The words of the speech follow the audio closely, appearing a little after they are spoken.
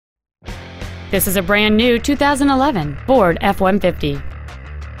This is a brand new 2011 Ford F-150.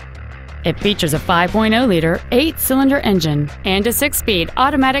 It features a 5.0-liter 8-cylinder engine and a 6-speed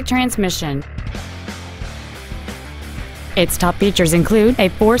automatic transmission. Its top features include a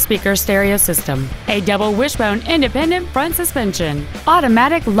 4-speaker stereo system, a double wishbone independent front suspension,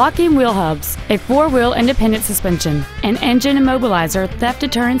 automatic locking wheel hubs, a 4-wheel independent suspension, an engine immobilizer theft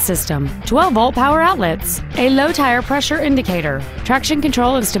deterrent system, 12-volt power outlets, a low tire pressure indicator, traction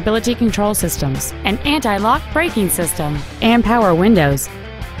control and stability control systems, an anti-lock braking system, and power windows.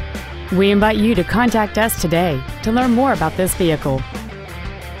 We invite you to contact us today to learn more about this vehicle.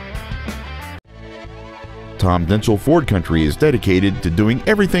 Tom Denchel Ford Country is dedicated to doing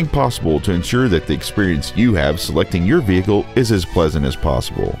everything possible to ensure that the experience you have selecting your vehicle is as pleasant as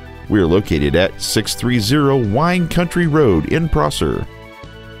possible. We are located at 630 Wine Country Road in Prosser.